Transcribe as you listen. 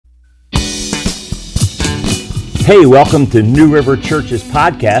Hey, welcome to New River Church's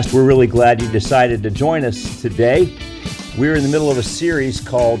podcast. We're really glad you decided to join us today. We're in the middle of a series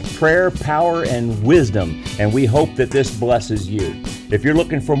called Prayer, Power, and Wisdom, and we hope that this blesses you. If you're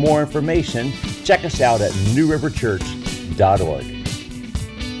looking for more information, check us out at newriverchurch.org.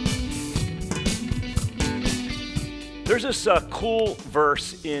 There's this cool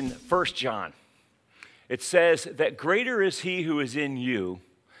verse in 1 John. It says that greater is he who is in you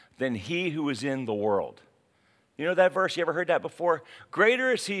than he who is in the world. You know that verse? You ever heard that before?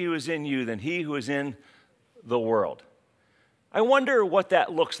 Greater is he who is in you than he who is in the world. I wonder what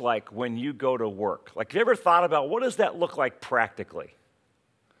that looks like when you go to work. Like, have you ever thought about what does that look like practically?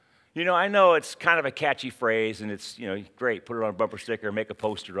 You know, I know it's kind of a catchy phrase, and it's, great. Put it on a bumper sticker, make a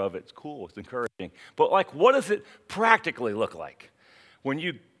poster of it. It's cool. It's encouraging. But, what does it practically look like when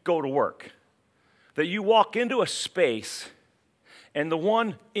you go to work? That you walk into a space, and the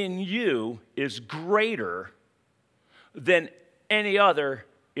one in you is greater than any other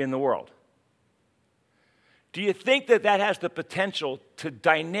in the world. Do you think that has the potential to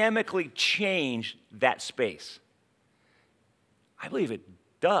dynamically change that space? I believe it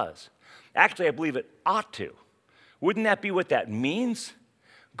does. Actually, I believe it ought to. Wouldn't that be what that means?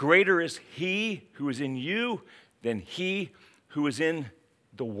 Greater is he who is in you than he who is in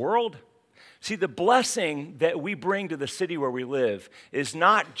the world. See, the blessing that we bring to the city where we live is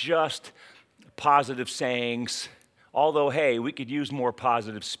not just positive sayings. Although, hey, we could use more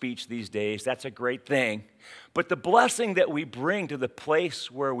positive speech these days. That's a great thing. But the blessing that we bring to the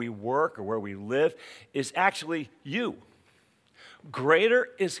place where we work or where we live is actually you. Greater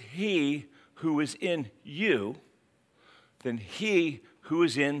is he who is in you than he who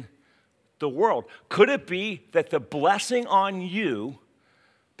is in the world. Could it be that the blessing on you,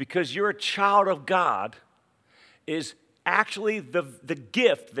 because you're a child of God, is actually the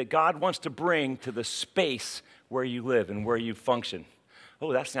gift that God wants to bring to the space where you live and where you function?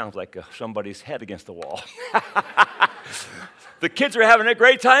 Oh, that sounds like somebody's head against the wall. The kids are having a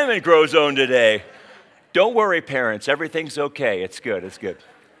great time in Grow Zone today. Don't worry, parents. Everything's okay. It's good. It's good.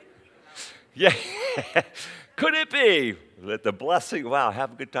 Yeah. Could it be that the blessing, wow,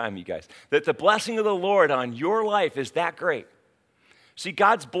 have a good time, you guys, that the blessing of the Lord on your life is that great? See,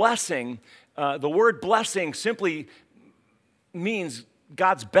 God's blessing, the word blessing simply means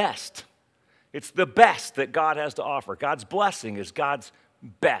God's best. It's the best that God has to offer. God's blessing is God's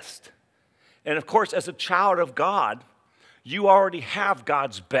best. And of course, as a child of God, you already have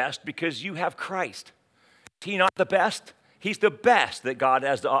God's best because you have Christ. Is he not the best? He's the best that God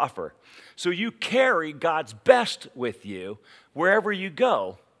has to offer. So you carry God's best with you wherever you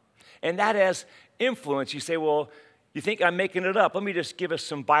go. And that has influence. You say, well, you think I'm making it up? Let me just give us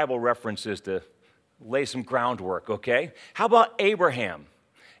some Bible references to lay some groundwork, okay? How about Abraham?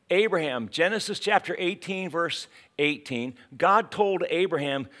 Abraham, Genesis chapter 18, verse 18, God told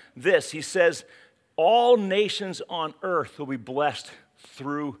Abraham this. He says, all nations on earth will be blessed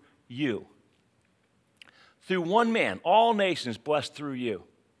through you. Through one man, all nations blessed through you.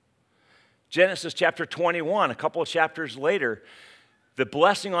 Genesis chapter 21, a couple of chapters later, the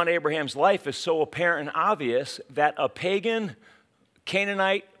blessing on Abraham's life is so apparent and obvious that a pagan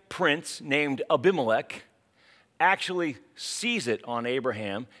Canaanite prince named Abimelech actually sees it on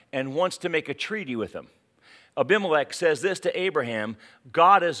Abraham and wants to make a treaty with him. Abimelech says this to Abraham,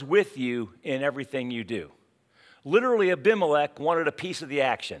 God is with you in everything you do. Literally, Abimelech wanted a piece of the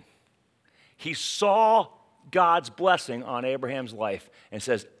action. He saw God's blessing on Abraham's life and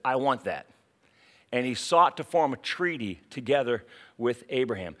says, I want that. And he sought to form a treaty together with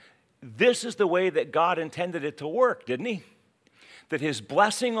Abraham. This is the way that God intended it to work, didn't he? That his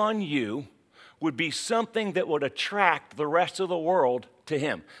blessing on you would be something that would attract the rest of the world to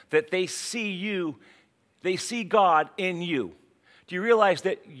him. That they see you, they see God in you. Do you realize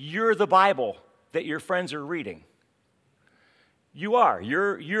that you're the Bible that your friends are reading? You are.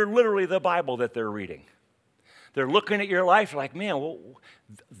 You're literally the Bible that they're reading. They're looking at your life like, man, well,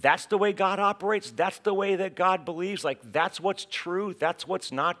 that's the way God operates. That's the way that God believes. Like, that's what's true. That's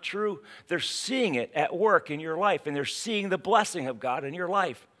what's not true. They're seeing it at work in your life, and they're seeing the blessing of God in your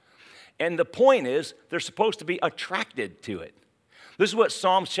life. And the point is, they're supposed to be attracted to it. This is what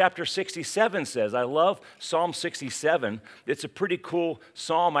Psalms chapter 67 says. I love Psalm 67. It's a pretty cool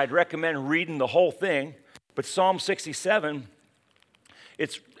psalm. I'd recommend reading the whole thing. But Psalm 67,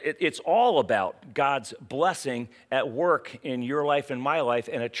 it's all about God's blessing at work in your life and my life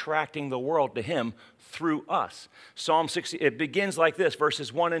and attracting the world to him through us. Psalm 60, it begins like this,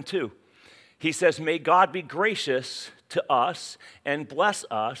 verses 1 and 2. He says, may God be gracious to us and bless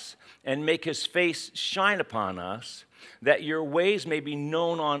us and make his face shine upon us that your ways may be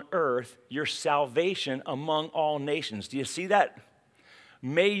known on earth, your salvation among all nations. Do you see that?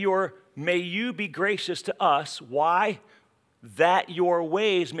 May you be gracious to us. Why? That your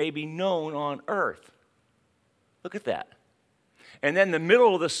ways may be known on earth. Look at that. And then the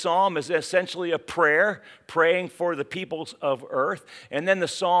middle of the psalm is essentially a prayer, praying for the peoples of earth. And then the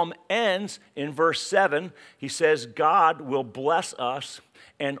psalm ends in verse 7. He says, God will bless us,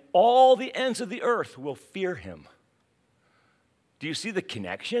 and all the ends of the earth will fear him. Do you see the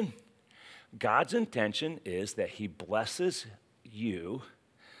connection? God's intention is that he blesses you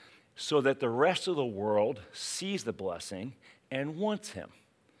so that the rest of the world sees the blessing and wants him.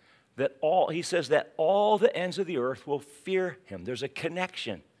 He says that all the ends of the earth will fear him. There's a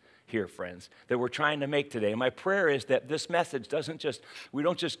connection here, friends, that we're trying to make today. My prayer is that this message we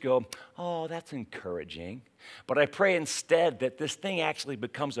don't just go, oh, that's encouraging. But I pray instead that this thing actually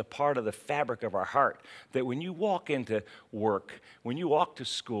becomes a part of the fabric of our heart. That when you walk into work, when you walk to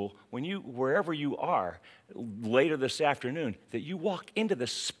school, wherever you are later this afternoon, that you walk into the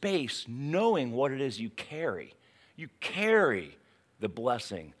space knowing what it is you carry. You carry the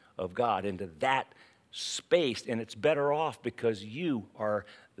blessing of God into that space, and it's better off because you are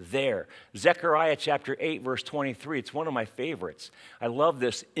there. Zechariah chapter 8, verse 23, it's one of my favorites. I love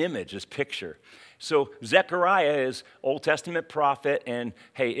this image, this picture. So Zechariah is Old Testament prophet, and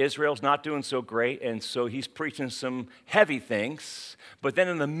hey, Israel's not doing so great, and so he's preaching some heavy things. But then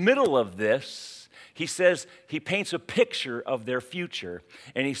in the middle of this, he paints a picture of their future,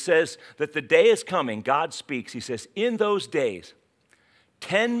 and he says that the day is coming, God speaks, he says, in those days,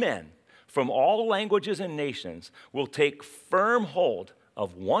 10 men from all languages and nations will take firm hold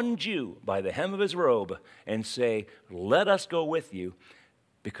of one Jew by the hem of his robe and say, let us go with you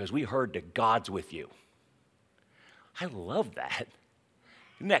because we heard that God's with you. I love that.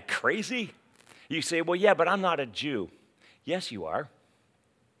 Isn't that crazy? You say, well, yeah, but I'm not a Jew. Yes, you are.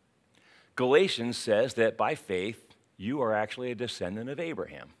 Galatians says that by faith, you are actually a descendant of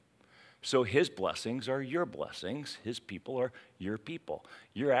Abraham. So his blessings are your blessings. His people are your people.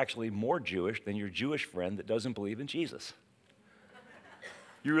 You're actually more Jewish than your Jewish friend that doesn't believe in Jesus.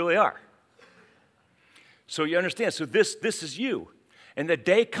 You really are. So you understand. So this is you. And the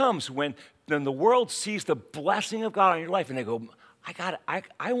day comes when the world sees the blessing of God on your life and they go,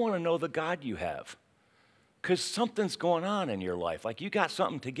 I want to know the God you have. Because something's going on in your life. Like you got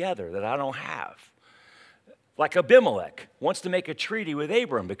something together that I don't have. Like Abimelech wants to make a treaty with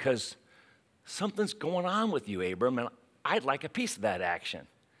Abram because something's going on with you, Abram, and I'd like a piece of that action.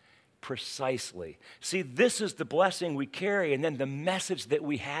 Precisely. See, this is the blessing we carry, and then the message that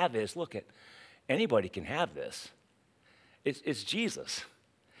we have is, look, anybody can have this. It's Jesus.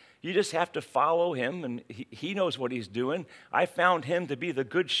 You just have to follow him, and he knows what he's doing. I found him to be the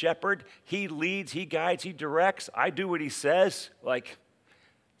good shepherd. He leads, he guides, he directs. I do what he says. Like,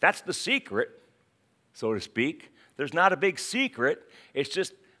 that's the secret, so to speak. There's not a big secret. It's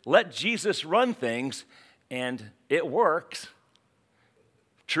just let Jesus run things, and it works.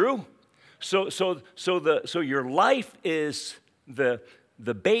 True? So your life is the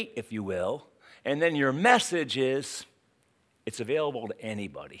bait, if you will, and then your message is it's available to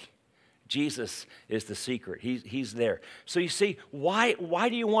anybody. Jesus is the secret. He's there. So you see, why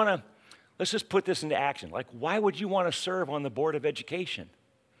do you want to, let's just put this into action. Like, why would you want to serve on the Board of Education?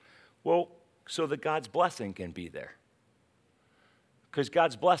 Well, so that God's blessing can be there. Because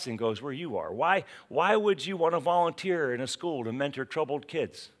God's blessing goes where you are. Why would you want to volunteer in a school to mentor troubled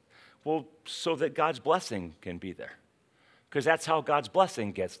kids? Well, so that God's blessing can be there. Because that's how God's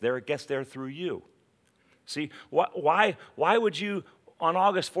blessing gets there. It gets there through you. See, why would you, on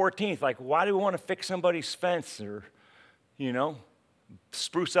August 14th, like, why do we want to fix somebody's fence or,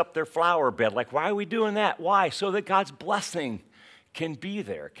 spruce up their flower bed? Like, why are we doing that? Why? So that God's blessing can be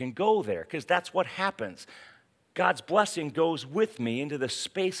there, can go there, because that's what happens. God's blessing goes with me into the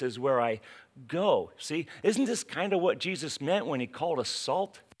spaces where I go. See, isn't this kind of what Jesus meant when he called us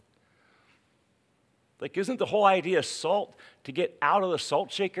salt? Like, isn't the whole idea salt to get out of the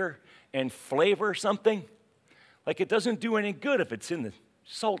salt shaker and flavor something? Like, it doesn't do any good if it's in the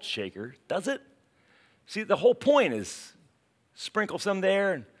salt shaker, does it? See, the whole point is sprinkle some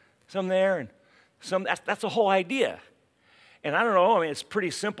there and some there and some. That's the whole idea. And I don't know, it's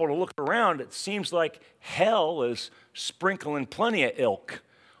pretty simple to look around. It seems like hell is sprinkling plenty of ilk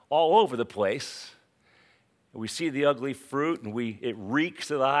all over the place. We see the ugly fruit and it reeks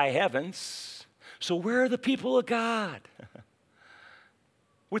to the high heavens. So where are the people of God?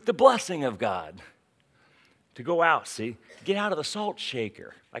 With the blessing of God. To go out, see? Get out of the salt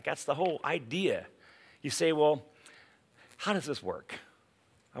shaker. Like, that's the whole idea. You say, well, how does this work?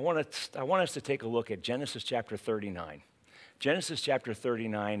 I want us to take a look at Genesis chapter 39. Genesis chapter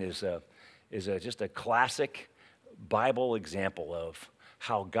 39 is just a classic Bible example of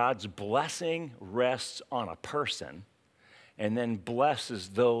how God's blessing rests on a person and then blesses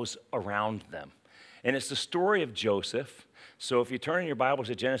those around them. And it's the story of Joseph. So if you turn in your Bibles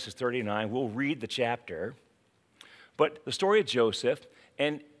to Genesis 39, we'll read the chapter. But the story of Joseph,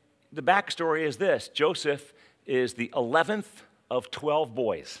 and the backstory is this. Joseph is the 11th of 12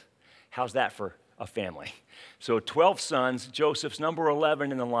 boys. How's that for a family? So 12 sons, Joseph's number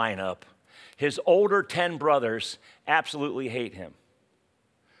 11 in the lineup. His older 10 brothers absolutely hate him.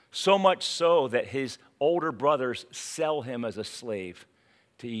 So much so that his older brothers sell him as a slave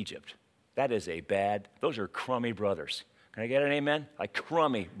to Egypt. That is those are crummy brothers. Can I get an amen? Like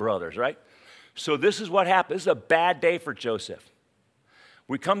crummy brothers, right? So this is what happened. This is a bad day for Joseph.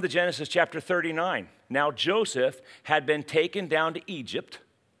 We come to Genesis chapter 39. Now Joseph had been taken down to Egypt.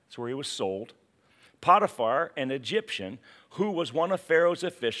 That's where he was sold. Potiphar, an Egyptian, who was one of Pharaoh's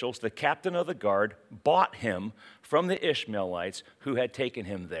officials, the captain of the guard, bought him from the Ishmaelites who had taken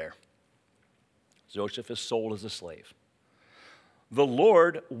him there. Joseph is sold as a slave. The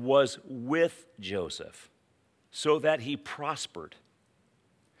Lord was with Joseph so that he prospered,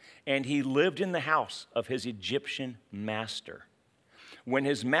 and he lived in the house of his Egyptian master. When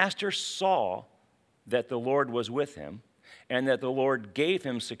his master saw that the Lord was with him and that the Lord gave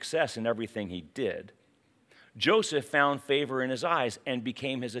him success in everything he did, Joseph found favor in his eyes and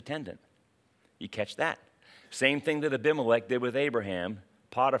became his attendant. You catch that? Same thing that Abimelech did with Abraham,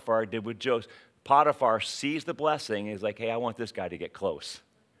 Potiphar did with Joseph. Potiphar sees the blessing and is like, hey, I want this guy to get close.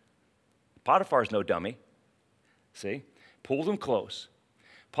 Potiphar's no dummy. See? Pulled him close.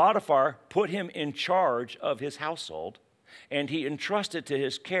 Potiphar put him in charge of his household, and he entrusted to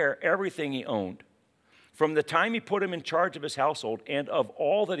his care everything he owned. From the time he put him in charge of his household and of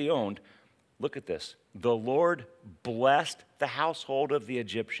all that he owned, look at this. The Lord blessed the household of the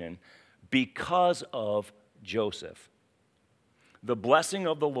Egyptian because of Joseph. The blessing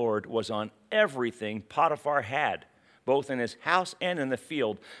of the Lord was on everything Potiphar had, both in his house and in the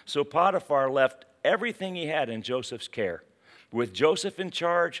field. So Potiphar left everything he had in Joseph's care. With Joseph in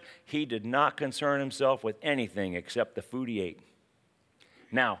charge, he did not concern himself with anything except the food he ate.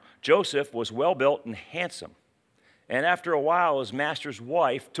 Now, Joseph was well-built and handsome. And after a while, his master's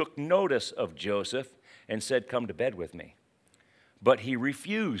wife took notice of Joseph and said, come to bed with me. But he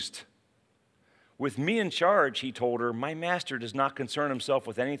refused. With me in charge, he told her, my master does not concern himself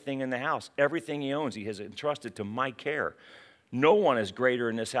with anything in the house. Everything he owns, he has entrusted to my care. No one is greater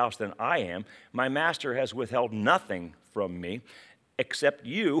in this house than I am. My master has withheld nothing from me except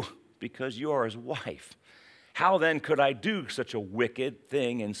you, because you are his wife. How then could I do such a wicked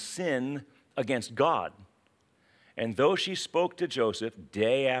thing and sin against God? And though she spoke to Joseph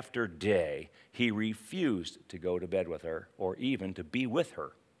day after day, he refused to go to bed with her or even to be with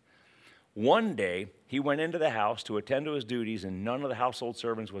her. One day, he went into the house to attend to his duties, and none of the household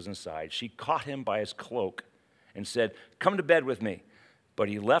servants was inside. She caught him by his cloak and said, come to bed with me. But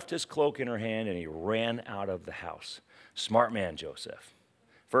he left his cloak in her hand, and he ran out of the house. Smart man, Joseph.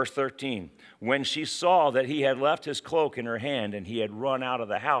 Verse 13, when she saw that he had left his cloak in her hand and he had run out of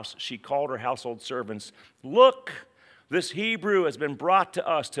the house, she called her household servants, look, this Hebrew has been brought to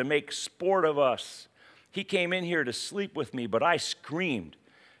us to make sport of us. He came in here to sleep with me, but I screamed.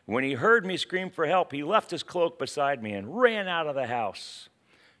 When he heard me scream for help, he left his cloak beside me and ran out of the house.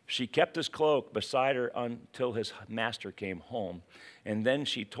 She kept his cloak beside her until his master came home. And then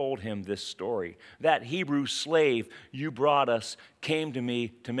she told him this story. That Hebrew slave you brought us came to me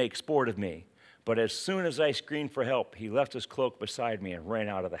to make sport of me. But as soon as I screamed for help, he left his cloak beside me and ran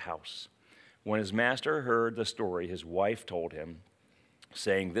out of the house. When his master heard the story, his wife told him,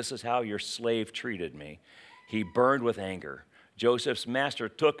 saying, this is how your slave treated me. He burned with anger. Joseph's master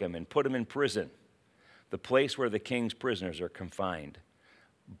took him and put him in prison, the place where the king's prisoners are confined.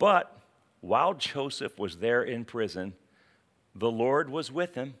 But while Joseph was there in prison, the Lord was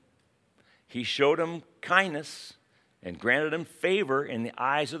with him. He showed him kindness and granted him favor in the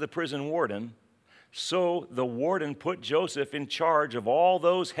eyes of the prison warden. So the warden put Joseph in charge of all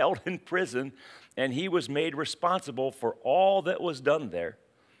those held in prison, and he was made responsible for all that was done there.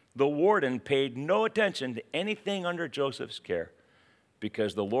 The warden paid no attention to anything under Joseph's care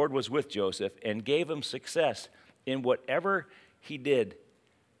because the Lord was with Joseph and gave him success in whatever he did.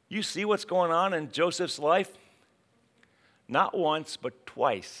 You see what's going on in Joseph's life? Not once, but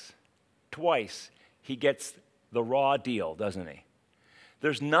twice. Twice he gets the raw deal, doesn't he?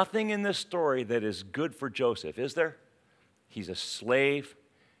 There's nothing in this story that is good for Joseph, is there? He's a slave.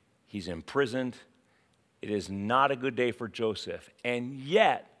 He's imprisoned. It is not a good day for Joseph. And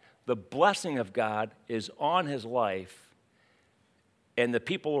yet, the blessing of God is on his life, and the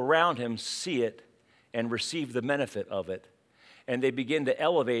people around him see it and receive the benefit of it, and they begin to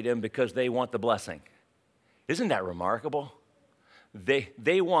elevate him because they want the blessing. Isn't that remarkable?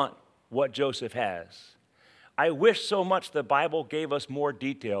 They want what Joseph has. I wish so much the Bible gave us more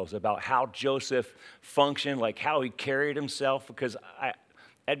details about how Joseph functioned, like how he carried himself, because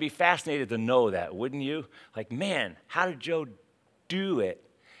I'd be fascinated to know that, wouldn't you? Like, man, how did Joe do it?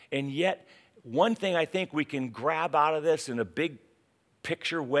 And yet, one thing I think we can grab out of this in a big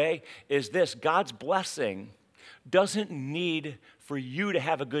picture way is this: God's blessing doesn't need for you to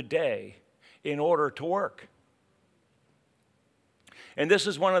have a good day in order to work. And this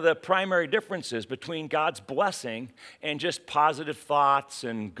is one of the primary differences between God's blessing and just positive thoughts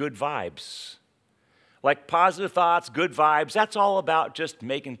and good vibes. Like positive thoughts, good vibes, that's all about just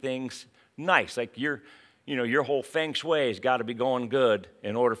making things nice. Like your whole feng shui has got to be going good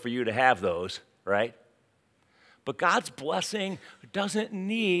in order for you to have those, right? But God's blessing doesn't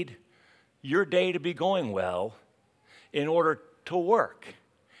need your day to be going well in order to work.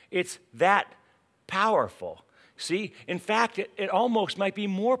 It's that powerful. See, in fact, it almost might be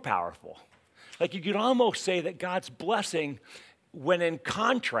more powerful. Like you could almost say that God's blessing, when in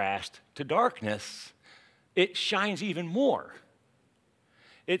contrast to darkness, it shines even more.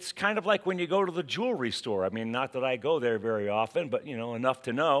 It's kind of like when you go to the jewelry store. I mean, not that I go there very often, but enough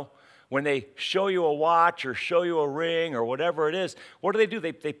to know. When they show you a watch or show you a ring or whatever it is, what do?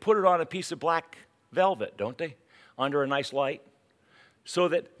 They put it on a piece of black velvet, don't they? Under a nice light. So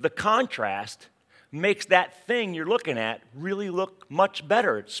that the contrast makes that thing you're looking at really look much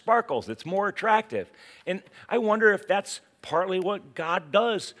better. It sparkles. It's more attractive. And I wonder if that's partly what God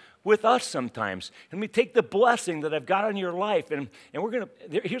does with us sometimes. And we take the blessing that I've got on your life, and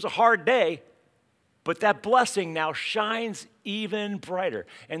here's a hard day, but that blessing now shines even brighter.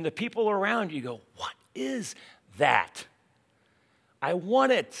 And the people around you go, what is that? I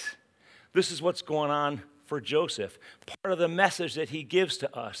want it. This is what's going on for Joseph. Part of the message that he gives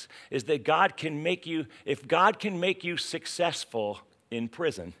to us is that if God can make you successful in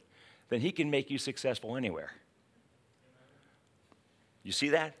prison, then he can make you successful anywhere. You see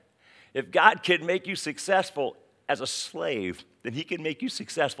that? If God can make you successful as a slave, then he can make you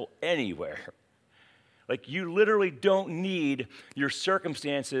successful anywhere. Like, you literally don't need your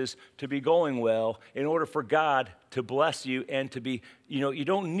circumstances to be going well in order for God to bless you and to be, you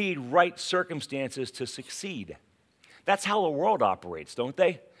don't need right circumstances to succeed. That's how the world operates, don't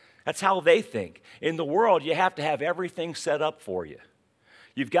they? That's how they think. In the world, you have to have everything set up for you.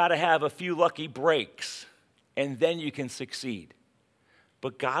 You've got to have a few lucky breaks, and then you can succeed.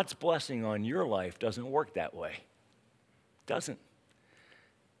 But God's blessing on your life doesn't work that way. It doesn't.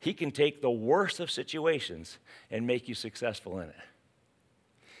 He can take the worst of situations and make you successful in it.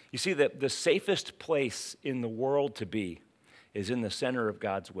 You see, the safest place in the world to be is in the center of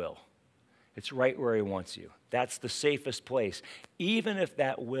God's will. It's right where he wants you. That's the safest place, even if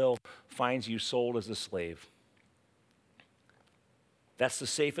that will finds you sold as a slave. That's the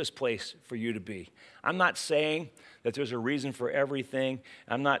safest place for you to be. I'm not saying that there's a reason for everything.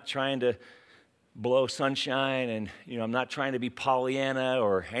 I'm not trying to blow sunshine, and I'm not trying to be Pollyanna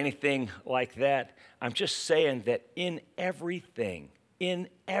or anything like that. I'm just saying that in everything,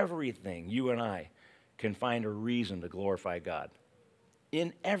 you and I can find a reason to glorify God.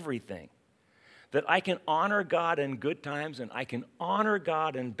 In everything. That I can honor God in good times and I can honor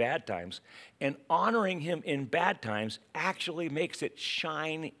God in bad times. And honoring him in bad times actually makes it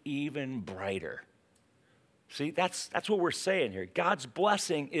shine even brighter. See, that's what we're saying here. God's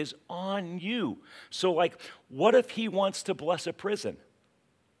blessing is on you. So, what if he wants to bless a prison?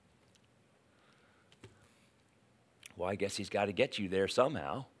 Well, I guess he's got to get you there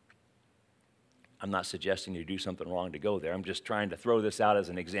somehow. I'm not suggesting you do something wrong to go there. I'm just trying to throw this out as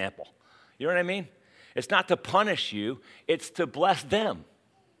an example. You know what I mean? It's not to punish you. It's to bless them.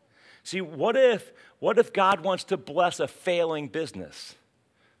 See, what if God wants to bless a failing business?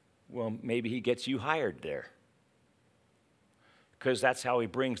 Well, maybe he gets you hired there. Because that's how he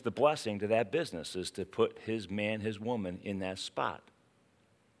brings the blessing to that business, is to put his man, his woman in that spot.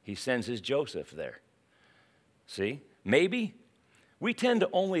 He sends his Joseph there. See? Maybe. We tend to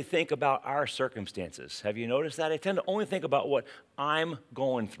only think about our circumstances. Have you noticed that? I tend to only think about what I'm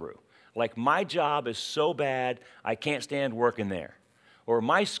going through. Like, my job is so bad, I can't stand working there. Or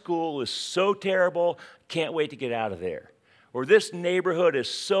my school is so terrible, can't wait to get out of there. Or this neighborhood is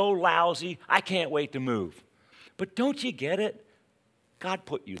so lousy, I can't wait to move. But don't you get it? God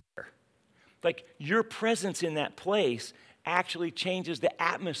put you there. Like, your presence in that place actually changes the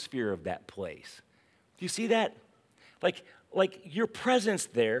atmosphere of that place. Do you see that? Like your presence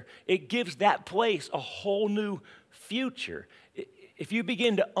there, it gives that place a whole new future. If you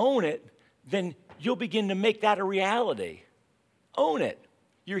begin to own it, then you'll begin to make that a reality. Own it.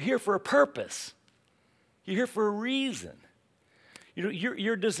 You're here for a purpose. You're here for a reason. You know,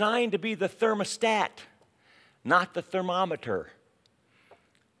 you're designed to be the thermostat, not the thermometer.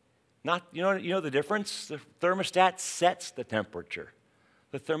 Not, you know the difference? The thermostat sets the temperature.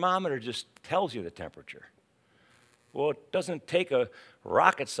 The thermometer just tells you the temperature. Well, it doesn't take a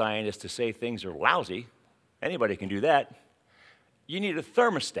rocket scientist to say things are lousy. Anybody can do that. You need a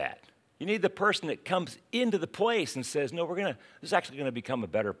thermostat. You need the person that comes into the place and says, no, this is actually going to become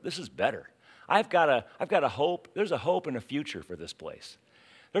this is better. I've got a hope. There's a hope and a future for this place.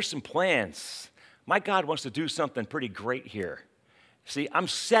 There's some plans. My God wants to do something pretty great here. See, I'm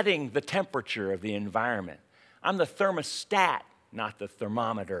setting the temperature of the environment. I'm the thermostat, not the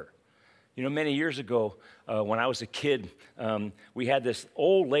thermometer. You know, many years ago, when I was a kid, we had this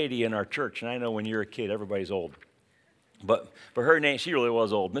old lady in our church, and I know when you're a kid, everybody's old. But her name, she really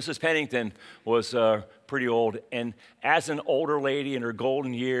was old. Mrs. Pennington was pretty old, and as an older lady in her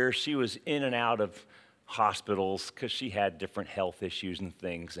golden years, she was in and out of hospitals because she had different health issues and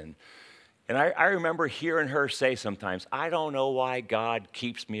things. And I remember hearing her say sometimes, I don't know why God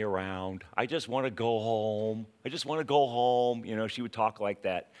keeps me around. I just want to go home. I just want to go home. You know, she would talk like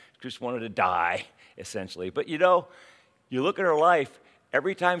that. Just wanted to die, essentially. But you know, you look at her life,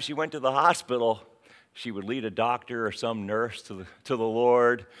 every time she went to the hospital, she would lead a doctor or some nurse to the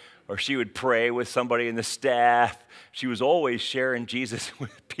Lord, or she would pray with somebody in the staff. She was always sharing Jesus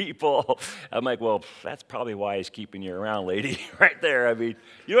with people. I'm like, well, that's probably why he's keeping you around, lady, right there. I mean,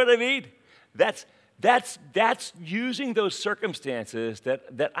 you know what I mean? That's using those circumstances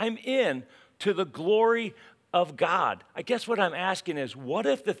that I'm in to the glory of God. I guess what I'm asking is, what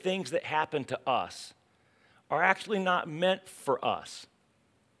if the things that happen to us are actually not meant for us?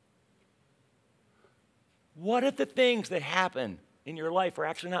 What if the things that happen in your life are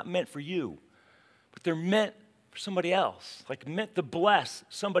actually not meant for you, but they're meant for somebody else, like meant to bless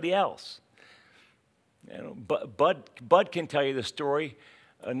somebody else? You know, Bud can tell you the story.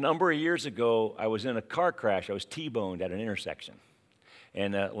 A number of years ago, I was in a car crash. I was T-boned at an intersection,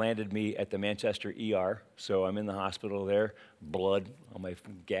 and landed me at the Manchester ER. So I'm in the hospital there, blood on my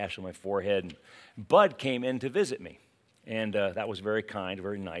gash on my forehead. And Bud came in to visit me, and that was very kind,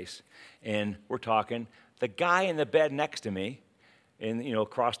 very nice. And we're talking. The guy in the bed next to me, and you know,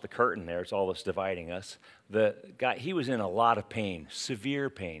 across the curtain there, it's all that's dividing us. The guy, he was in a lot of pain, severe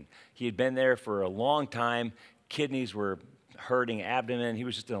pain. He had been there for a long time. Kidneys were hurting, abdomen. He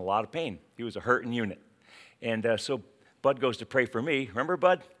was just in a lot of pain. He was a hurting unit. And so Bud goes to pray for me. Remember,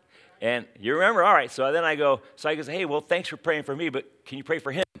 Bud? And you remember? All right. So then I go, hey, well, thanks for praying for me, but can you pray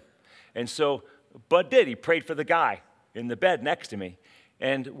for him? And so Bud did. He prayed for the guy in the bed next to me.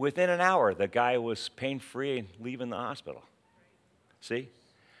 And within an hour, the guy was pain-free and leaving the hospital. See?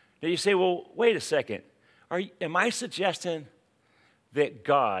 Now you say, well, wait a second. Am I suggesting that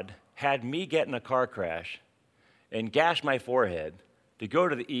God had me get in a car crash and gash my forehead to go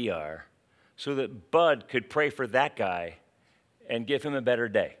to the ER so that Bud could pray for that guy and give him a better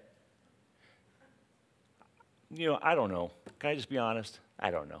day? You know, I don't know. Can I just be honest?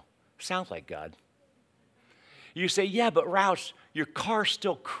 I don't know. Sounds like God. You say, yeah, but Roush, your car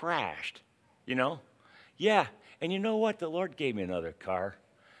still crashed, you know? Yeah, and you know what? The Lord gave me another car,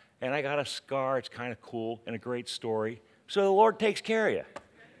 and I got a scar. It's kind of cool and a great story. So the Lord takes care of you.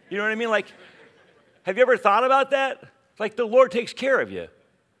 You know what I mean? Like, have you ever thought about that? Like, the Lord takes care of you.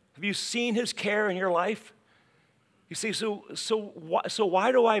 Have you seen his care in your life? You see, so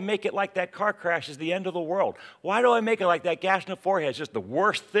why do I make it like that car crash is the end of the world? Why do I make it like that gash in the forehead is just the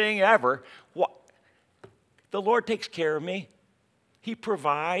worst thing ever? The Lord takes care of me. He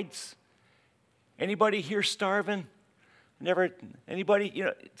provides. Anybody here starving? Never, anybody, you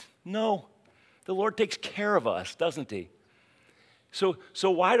know, no. The Lord takes care of us, doesn't he? So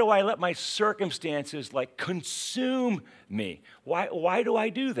why do I let my circumstances like consume me? Why do I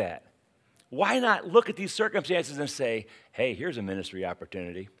do that? Why not look at these circumstances and say, hey, here's a ministry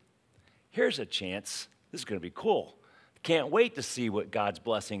opportunity. Here's a chance. This is going to be cool. Can't wait to see what God's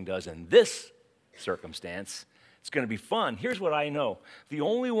blessing does in this circumstance. It's going to be fun. Here's what I know. The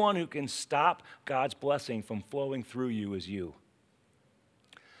only one who can stop God's blessing from flowing through you is you.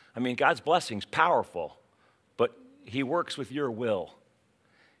 I mean, God's blessing's powerful, but he works with your will,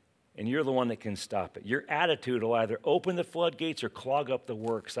 and you're the one that can stop it. Your attitude will either open the floodgates or clog up the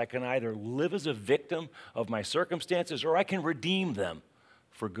works. I can either live as a victim of my circumstances or I can redeem them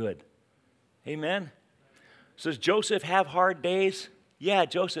for good. Amen? So does Joseph have hard days? Yeah,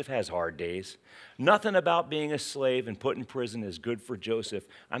 Joseph has hard days. Nothing about being a slave and put in prison is good for Joseph.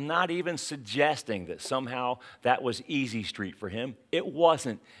 I'm not even suggesting that somehow that was easy street for him. It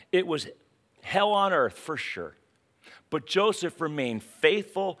wasn't. It was hell on earth for sure. But Joseph remained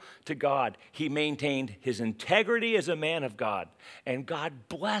faithful to God. He maintained his integrity as a man of God. And God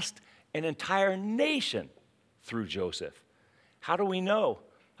blessed an entire nation through Joseph. How do we know?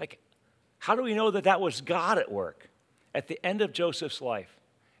 How do we know that that was God at work? At the end of Joseph's life,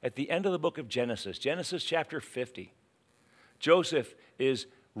 at the end of the book of Genesis, Genesis chapter 50, Joseph is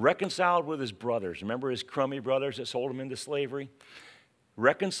reconciled with his brothers. Remember his crummy brothers that sold him into slavery?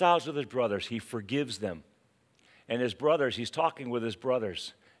 Reconciles with his brothers. He forgives them. And his brothers, he's talking with his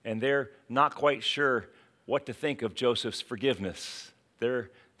brothers, and they're not quite sure what to think of Joseph's forgiveness. They're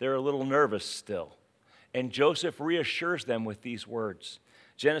a little nervous still. And Joseph reassures them with these words.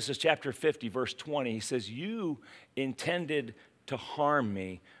 Genesis chapter 50, verse 20, he says, "You intended to harm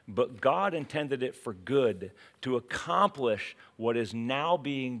me, but God intended it for good, to accomplish what is now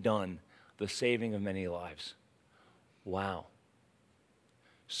being done, the saving of many lives." Wow.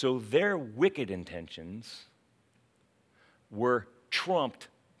 So their wicked intentions were trumped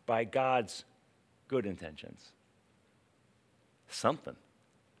by God's good intentions. Something.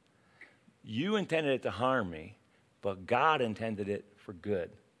 You intended it to harm me, but God intended it for good,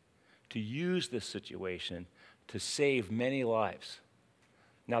 to use this situation to save many lives.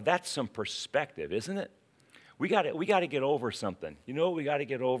 Now that's some perspective, isn't it? We got to get over something. You know what we got to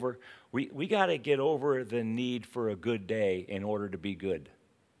get over? We got to get over the need for a good day in order to be good.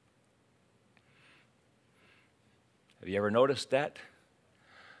 Have you ever noticed that?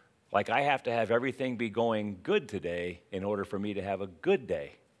 Like I have to have everything be going good today in order for me to have a good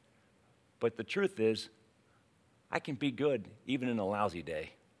day. But the truth is, I can be good even in a lousy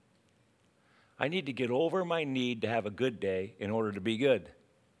day. I need to get over my need to have a good day in order to be good.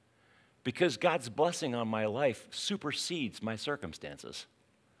 Because God's blessing on my life supersedes my circumstances.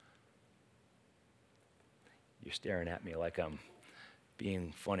 You're staring at me like I'm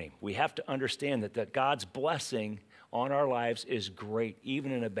being funny. We have to understand that God's blessing on our lives is great,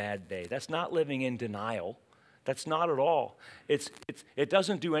 even in a bad day. That's not living in denial. That's not at all. It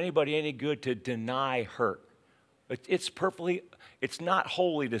doesn't do anybody any good to deny hurt. It's not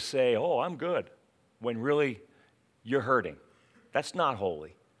holy to say, "Oh, I'm good," when really you're hurting. That's not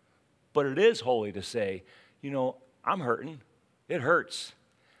holy. But it is holy to say, "I'm hurting. It hurts.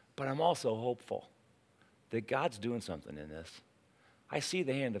 But I'm also hopeful that God's doing something in this. I see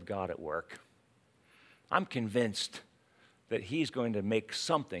the hand of God at work. I'm convinced that he's going to make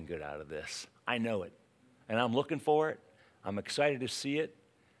something good out of this. I know it. And I'm looking for it. I'm excited to see it,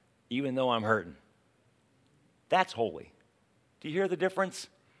 even though I'm hurting." That's holy. Do you hear the difference?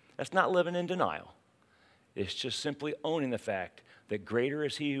 That's not living in denial. It's just simply owning the fact that greater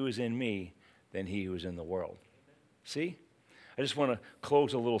is he who is in me than he who is in the world. See? I just want to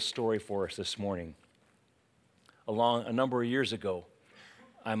close a little story for us this morning. A number of years ago,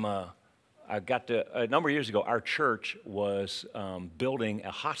 our church was building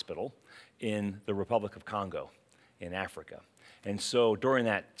a hospital in the Republic of Congo in Africa. And so during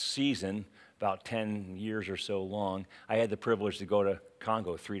that season, about 10 years or so long, I had the privilege to go to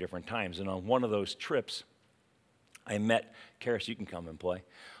Congo 3 different times. And on one of those trips, I met, Karis, you can come and play.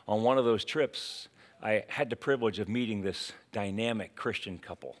 On one of those trips, I had the privilege of meeting this dynamic Christian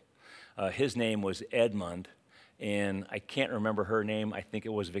couple. His name was Edmund, and I can't remember her name. I think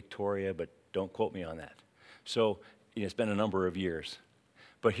it was Victoria, but don't quote me on that. So it's been a number of years.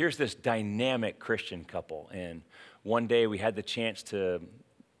 But here's this dynamic Christian couple, and one day we had the chance to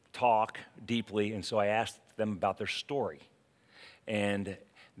talk deeply, and so I asked them about their story, and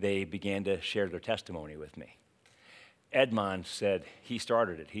they began to share their testimony with me. Edmond said, he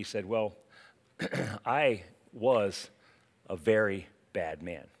started it. He said, "Well, I was a very bad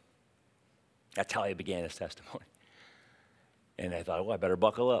man." That's how he began his testimony. And I thought, well, I better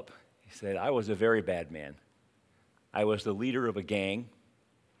buckle up. He said, "I was a very bad man. I was the leader of a gang.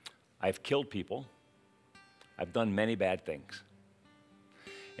 I've killed people. I've done many bad things."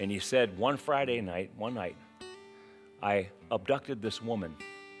 And he said, one night, I abducted this woman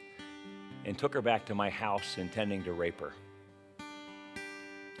and took her back to my house intending to rape her.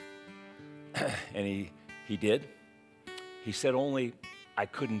 And he did. He said, only I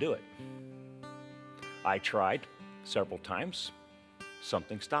couldn't do it. I tried several times.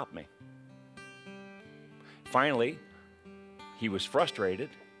 Something stopped me. Finally, he was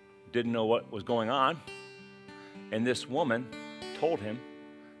frustrated, didn't know what was going on, and this woman told him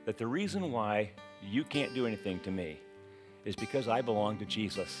that the reason why you can't do anything to me is because I belong to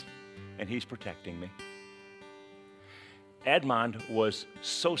Jesus, and he's protecting me. Edmond was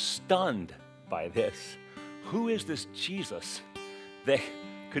so stunned by this. Who is this Jesus that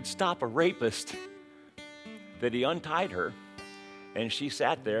could stop a rapist? That he untied her, and she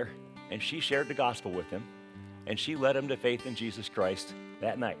sat there, and she shared the gospel with him, and she led him to faith in Jesus Christ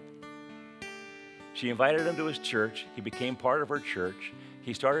that night. She invited him to his church. He became part of her church.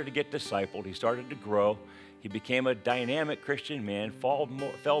 He started to get discipled. He started to grow. He became a dynamic Christian man, fell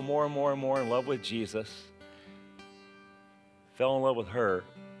more and more and more in love with Jesus, fell in love with her.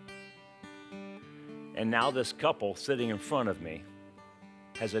 And now this couple sitting in front of me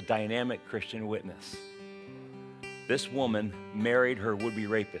has a dynamic Christian witness. This woman married her would-be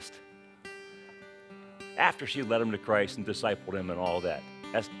rapist after she led him to Christ and discipled him and all that.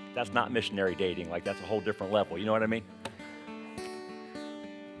 That's not missionary dating. Like, that's a whole different level. You know what I mean?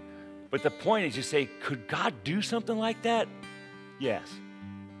 But the point is, you say, could God do something like that? Yes.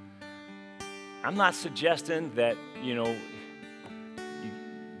 I'm not suggesting that,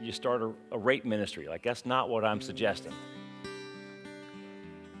 you start a rape ministry. Like, that's not what I'm suggesting.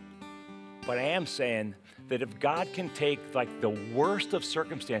 But I am saying that if God can take, like, the worst of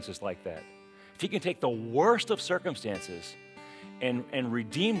circumstances like that, if he can take the worst of circumstances and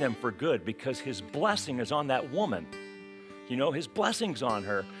redeem them for good because his blessing is on that woman, his blessing's on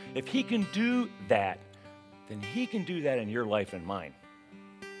her. If he can do that, then he can do that in your life and mine.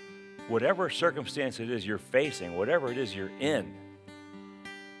 Whatever circumstance it is you're facing, whatever it is you're in,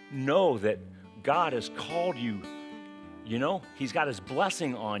 know that God has called you, he's got his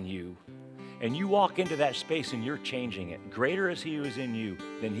blessing on you, and you walk into that space and you're changing it. Greater is he who is in you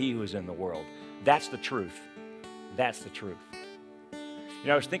than he who is in the world. That's the truth. That's the truth.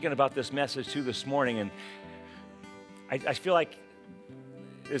 I was thinking about this message too this morning, and I feel like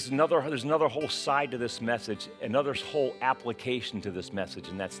there's another whole side to this message, another whole application to this message,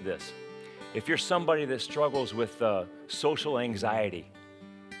 and that's this. If you're somebody that struggles with social anxiety,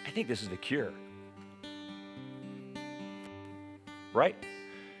 I think this is the cure. Right?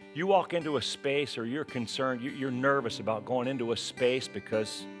 You walk into a space or you're concerned, you're nervous about going into a space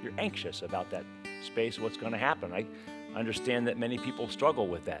because you're anxious about that space, what's going to happen. I understand that many people struggle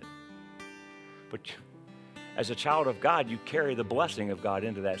with that. But as a child of God, you carry the blessing of God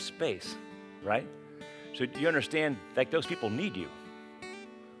into that space, right? So you understand, like, those people need you.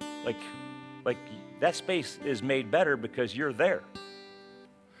 Like that space is made better because you're there.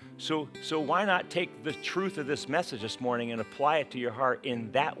 So why not take the truth of this message this morning and apply it to your heart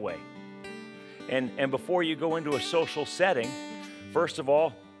in that way? And before you go into a social setting, first of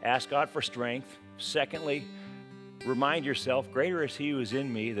all, ask God for strength. Secondly, remind yourself, greater is he who is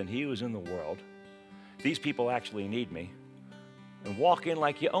in me than he who is in the world. These people actually need me. And walk in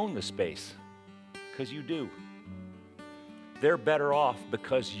like you own the space, because you do. They're better off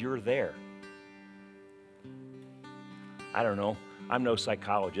because you're there. I don't know. I'm no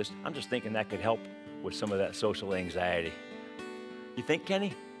psychologist. I'm just thinking that could help with some of that social anxiety. You think,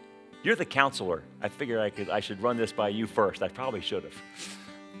 Kenny? You're the counselor. I figured I should run this by you first. I probably should have.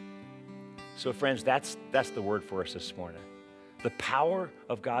 So friends, that's the word for us this morning. The power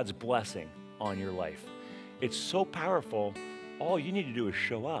of God's blessing on your life. It's so powerful, all you need to do is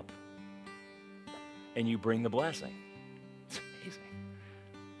show up. And you bring the blessing. It's amazing.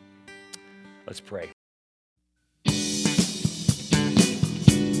 Let's pray.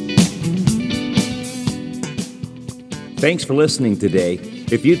 Thanks for listening today.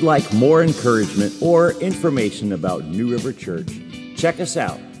 If you'd like more encouragement or information about New River Church, check us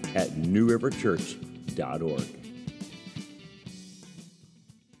out at newriverchurch.org.